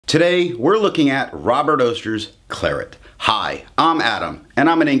Today, we're looking at Robert Oster's Claret. Hi, I'm Adam, and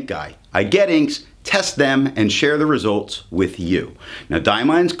I'm an ink guy. I get inks, test them, and share the results with you. Now,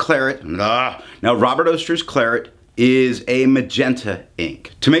 Diamine's Claret, now Robert Oster's Claret is a magenta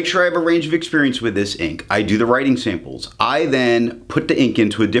ink. To make sure I have a range of experience with this ink, I do the writing samples. I then put the ink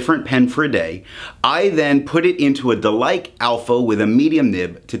into a different pen for a day. I then put it into a Delike Alpha with a medium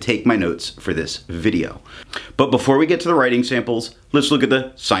nib to take my notes for this video. But before we get to the writing samples, let's look at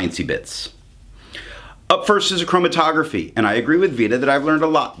the sciencey bits. Up first is a chromatography, and I agree with Vita that I've learned a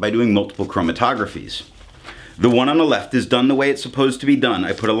lot by doing multiple chromatographies. The one on the left is done the way it's supposed to be done.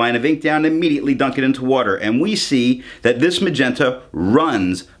 I put a line of ink down and immediately dunk it into water, and we see that this magenta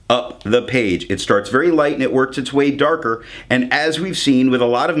runs up the page. It starts very light and it works its way darker, and as we've seen with a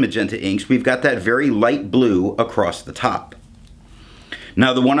lot of magenta inks, we've got that very light blue across the top.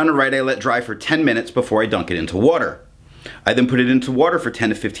 Now the one on the right I let dry for 10 minutes before I dunk it into water. I then put it into water for 10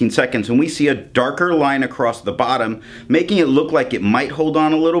 to 15 seconds and we see a darker line across the bottom, making it look like it might hold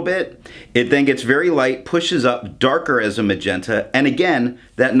on a little bit. It then gets very light, pushes up, darker as a magenta, and again,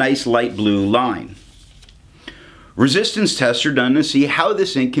 that nice light blue line. Resistance tests are done to see how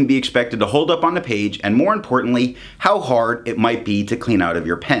this ink can be expected to hold up on the page, and more importantly, how hard it might be to clean out of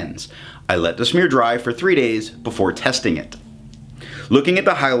your pens. I let the smear dry for 3 days before testing it. Looking at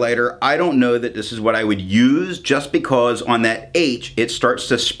the highlighter, I don't know that this is what I would use just because on that H it starts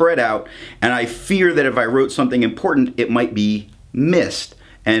to spread out, and I fear that if I wrote something important it might be missed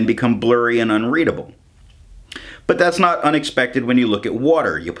and become blurry and unreadable. But that's not unexpected when you look at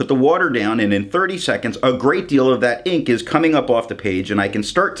water. You put the water down and in 30 seconds a great deal of that ink is coming up off the page, and I can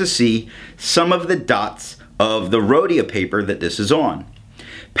start to see some of the dots of the rhodia paper that this is on.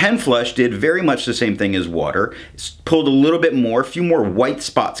 Pen Flush did very much the same thing as water. It's pulled a little bit more, a few more white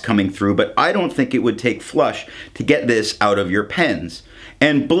spots coming through, but I don't think it would take Flush to get this out of your pens.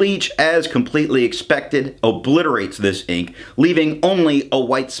 And Bleach, as completely expected, obliterates this ink, leaving only a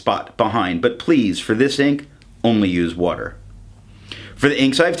white spot behind. But please, for this ink, only use water. For the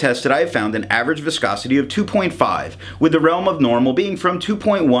inks I've tested, I have found an average viscosity of 2.5, with the realm of normal being from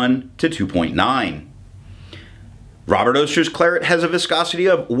 2.1 to 2.9. Robert Oster's Claret has a viscosity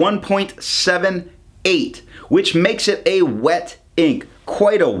of 1.78, which makes it a wet ink,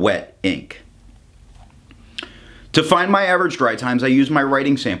 quite a wet ink. To find my average dry times, I use my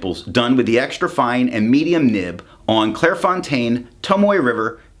writing samples done with the extra fine and medium nib on Clairefontaine, Tomoe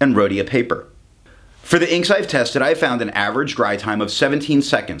River, and rhodia paper. For the inks I've tested, I found an average dry time of 17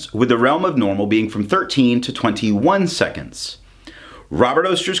 seconds, with the realm of normal being from 13 to 21 seconds. Robert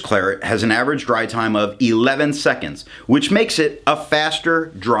Oster's Claret has an average dry time of 11 seconds, which makes it a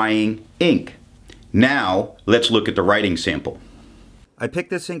faster drying ink. Now, let's look at the writing sample. I picked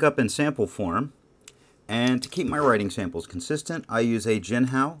this ink up in sample form, and to keep my writing samples consistent, I use a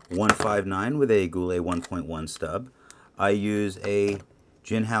Jinhao 159 with a Goulet 1.1 stub. I use a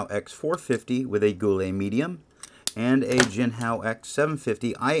Jinhao X450 with a Goulet medium, and a Jinhao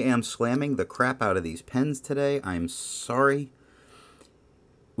X750. I am slamming the crap out of these pens today. I'm sorry.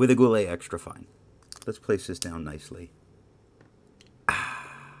 With a Goulet extra fine. Let's place this down nicely.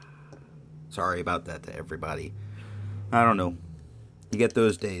 Sorry about that to everybody. I don't know. You get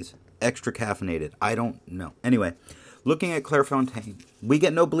those days. Extra caffeinated. I don't know. Anyway, looking at Clairefontaine, we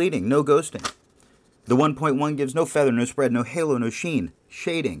get no bleeding, no ghosting. The 1.1 gives no feather, no spread, no halo, no sheen.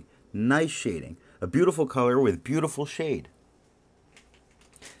 Shading. Nice shading. A beautiful color with beautiful shade.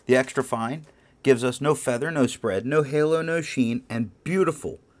 The extra fine gives us no feather, no spread, no halo, no sheen, and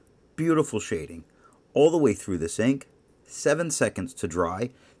beautiful, beautiful shading all the way through this ink. 7 seconds to dry.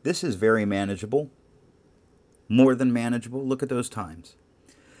 This is very manageable. More than manageable. Look at those times.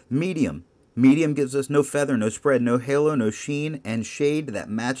 Medium. Medium gives us no feather, no spread, no halo, no sheen, and shade that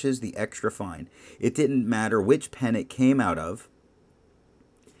matches the extra fine. It didn't matter which pen it came out of.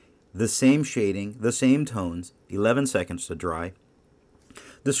 The same shading, the same tones, 11 seconds to dry.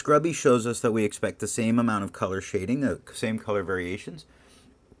 The scrubby shows us that we expect the same amount of color shading, the same color variations,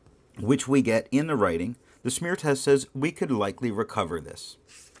 which we get in the writing. The smear test says we could likely recover this.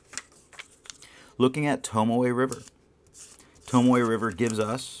 Looking at Tomoe River. Tomoe River gives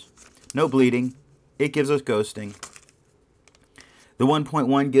us no bleeding. It gives us ghosting. The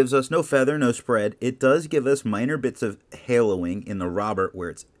 1.1 gives us no feather, no spread. It does give us minor bits of haloing in the Robert where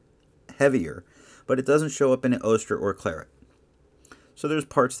it's heavier, but it doesn't show up in an Oster or Claret. So there's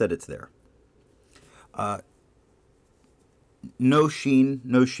parts that it's there. No sheen,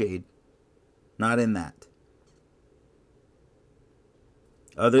 no shade. Not in that.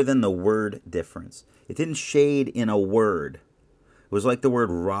 Other than the word difference. It didn't shade in a word. It was like the word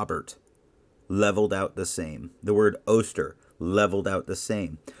Robert leveled out the same. The word Oster leveled out the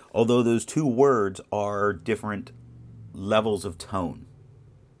same. Although those two words are different levels of tone.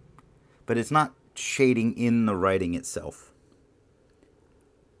 But it's not shading in the writing itself.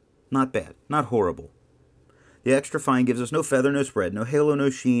 Not bad, not horrible. The extra fine gives us no feather, no spread, no halo, no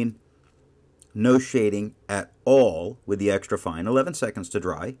sheen, no shading at all with the extra fine. 11 seconds to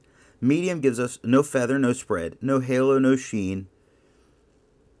dry. Medium gives us no feather, no spread, no halo, no sheen.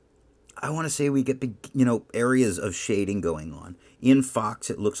 I want to say we get big, areas of shading going on. In Fox,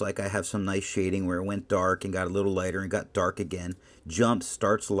 it looks like I have some nice shading where it went dark and got a little lighter and got dark again. Jump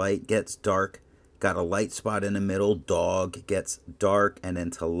starts light, gets dark, got a light spot in the middle. Dog gets dark and then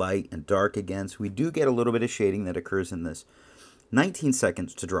to light and dark again. So we do get a little bit of shading that occurs in this. 19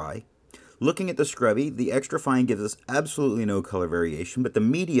 seconds to dry. Looking at the scrubby, the extra fine gives us absolutely no color variation, but the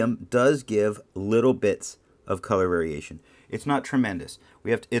medium does give little bits of color variation. It's not tremendous.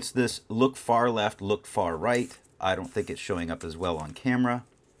 It's this look far left, look far right. I don't think it's showing up as well on camera.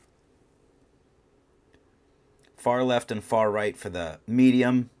 Far left and far right for the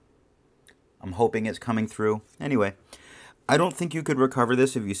medium. I'm hoping it's coming through. Anyway, I don't think you could recover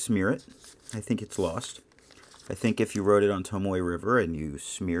this if you smear it. I think it's lost. I think if you wrote it on Tomoe River and you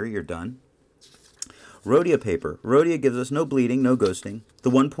smear, you're done. Rhodia paper. Rhodia gives us no bleeding, no ghosting. The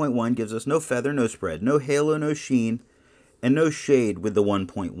 1.1 gives us no feather, no spread, no halo, no sheen, and no shade with the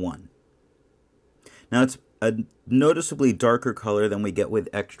 1.1. Now it's a noticeably darker color than we get with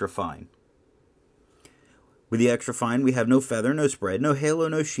extra fine. With the extra fine, we have no feather, no spread, no halo,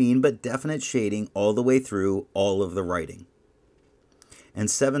 no sheen, but definite shading all the way through all of the writing. And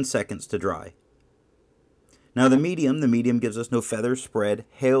 7 seconds to dry. Now the medium gives us no feather, spread,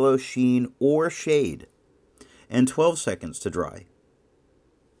 halo, sheen, or shade. And 12 seconds to dry.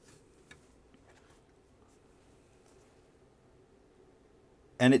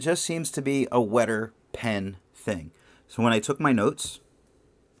 And it just seems to be a wetter pen thing. So when I took my notes,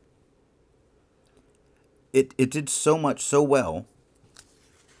 it did so much so well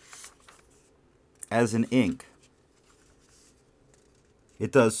as an ink.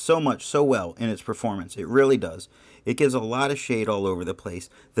 It does so much so well in its performance. It really does. It gives a lot of shade all over the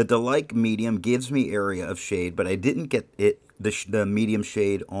place. The Delike medium gives me area of shade, but I didn't get the medium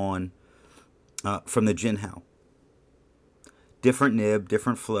shade on from the Jinhao. Different nib,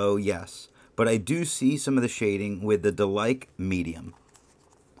 different flow, yes. But I do see some of the shading with the Delike medium.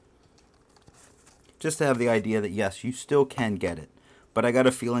 Just to have the idea that, yes, you still can get it. But I got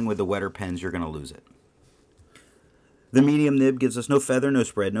a feeling with the wetter pens, you're going to lose it. The medium nib gives us no feather, no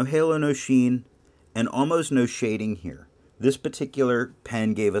spread, no halo, no sheen, and almost no shading here. This particular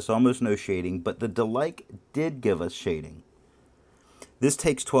pen gave us almost no shading, but the Delike did give us shading. This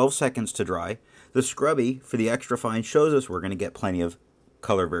takes 12 seconds to dry. The scrubby for the extra fine shows us we're going to get plenty of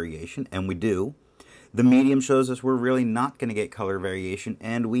color variation, and we do. The medium shows us we're really not going to get color variation,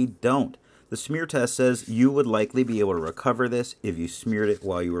 and we don't. The smear test says you would likely be able to recover this if you smeared it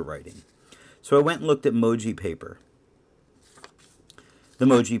while you were writing. So I went and looked at Moji paper. The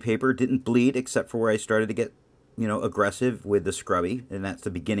Moji paper didn't bleed except for where I started to get, aggressive with the scrubby, and that's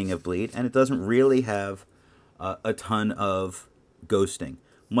the beginning of bleed, and it doesn't really have a ton of ghosting.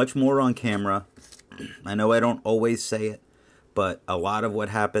 Much more on camera. I know I don't always say it, but a lot of what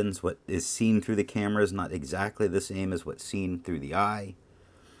happens, what is seen through the camera, is not exactly the same as what's seen through the eye.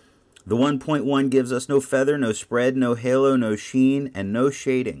 The 1.1 gives us no feather, no spread, no halo, no sheen, and no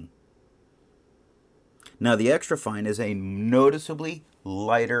shading. Now the extra fine is a noticeably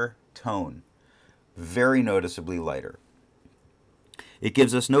lighter tone. Very noticeably lighter. It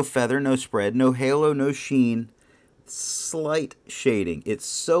gives us no feather, no spread, no halo, no sheen, slight shading. It's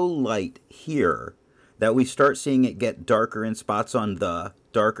so light here that we start seeing it get darker in spots on the,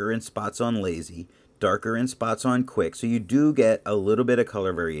 darker in spots on lazy, darker in spots on quick. So you do get a little bit of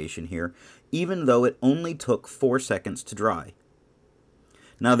color variation here, even though it only took 4 seconds to dry.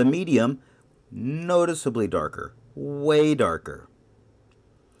 Now the medium, noticeably darker, way darker.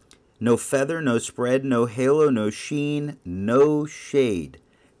 No feather, no spread, no halo, no sheen, no shade,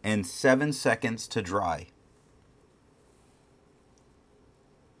 and 7 seconds to dry.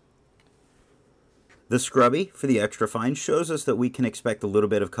 The scrubby for the extra fine shows us that we can expect a little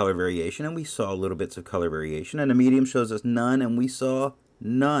bit of color variation, and we saw little bits of color variation, and the medium shows us none, and we saw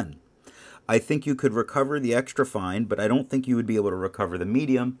none. I think you could recover the extra fine, but I don't think you would be able to recover the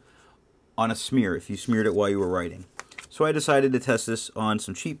medium on a smear if you smeared it while you were writing. So I decided to test this on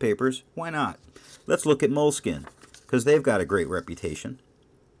some cheap papers. Why not? Let's look at Moleskine, because they've got a great reputation.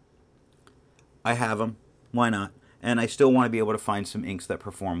 I have them. Why not? And I still want to be able to find some inks that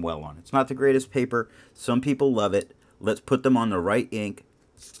perform well on it. It's not the greatest paper. Some people love it. Let's put them on the right ink.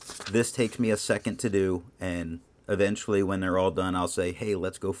 This takes me a second to do, and eventually when they're all done, I'll say, hey,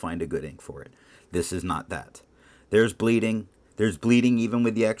 let's go find a good ink for it. This is not that. There's bleeding. There's bleeding even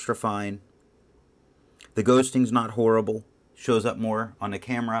with the extra fine. The ghosting's not horrible. Shows up more on the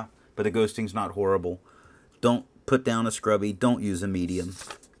camera, but the ghosting's not horrible. Don't put down a scrubby. Don't use a medium.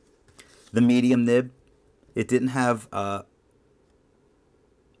 The medium nib, it didn't have,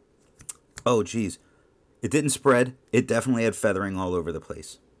 it didn't spread. It definitely had feathering all over the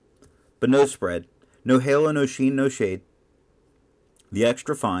place. But no spread. No halo, no sheen, no shade. The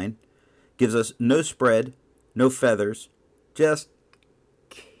extra fine gives us no spread, no feathers. Just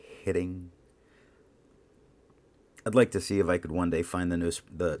kidding. I'd like to see if I could one day find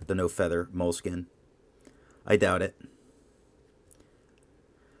the no feather moleskin. I doubt it.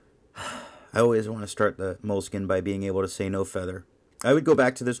 I always want to start the moleskin by being able to say no feather. I would go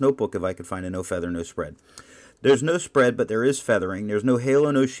back to this notebook if I could find a no feather, no spread. There's no spread, but there is feathering. There's no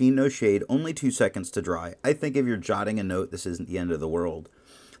halo, no sheen, no shade. Only 2 seconds to dry. I think if you're jotting a note, this isn't the end of the world.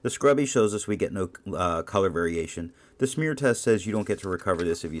 The scrubby shows us we get no color variation. The smear test says you don't get to recover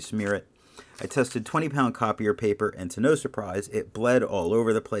this if you smear it. I tested 20-pound copier paper, and to no surprise, it bled all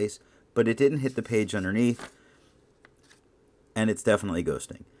over the place, but it didn't hit the page underneath, and it's definitely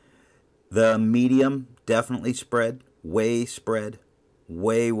ghosting. The medium definitely spread, way spread,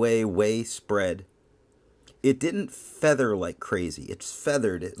 way spread. It didn't feather like crazy. It's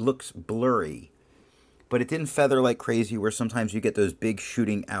feathered. It looks blurry. But it didn't feather like crazy where sometimes you get those big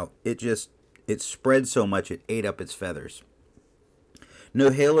shooting out. It spread so much it ate up its feathers. No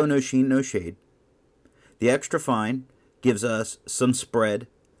halo, no sheen, no shade. The extra fine gives us some spread,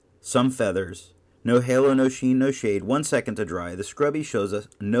 some feathers. No halo, no sheen, no shade. 1 second to dry. The scrubby shows us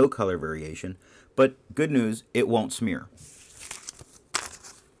no color variation. But good news, it won't smear.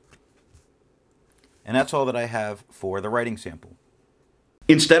 And that's all that I have for the writing sample.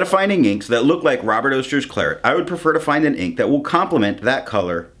 Instead of finding inks that look like Robert Oster's Claret, I would prefer to find an ink that will complement that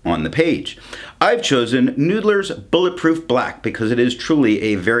color on the page. I've chosen Noodler's Bulletproof Black because it is truly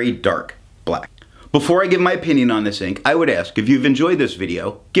a very dark black. Before I give my opinion on this ink, I would ask if you've enjoyed this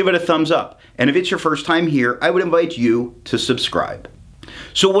video, give it a thumbs up. And if it's your first time here, I would invite you to subscribe.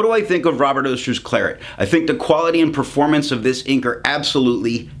 So what do I think of Robert Oster's Claret? I think the quality and performance of this ink are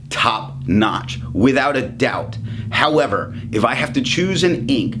absolutely top-notch, without a doubt. However, if I have to choose an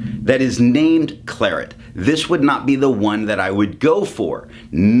ink that is named Claret, this would not be the one that I would go for.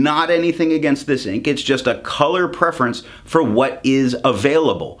 Not anything against this ink, it's just a color preference for what is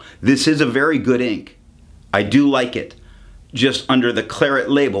available. This is a very good ink. I do like it. Just under the Claret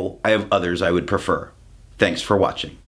label, I have others I would prefer. Thanks for watching.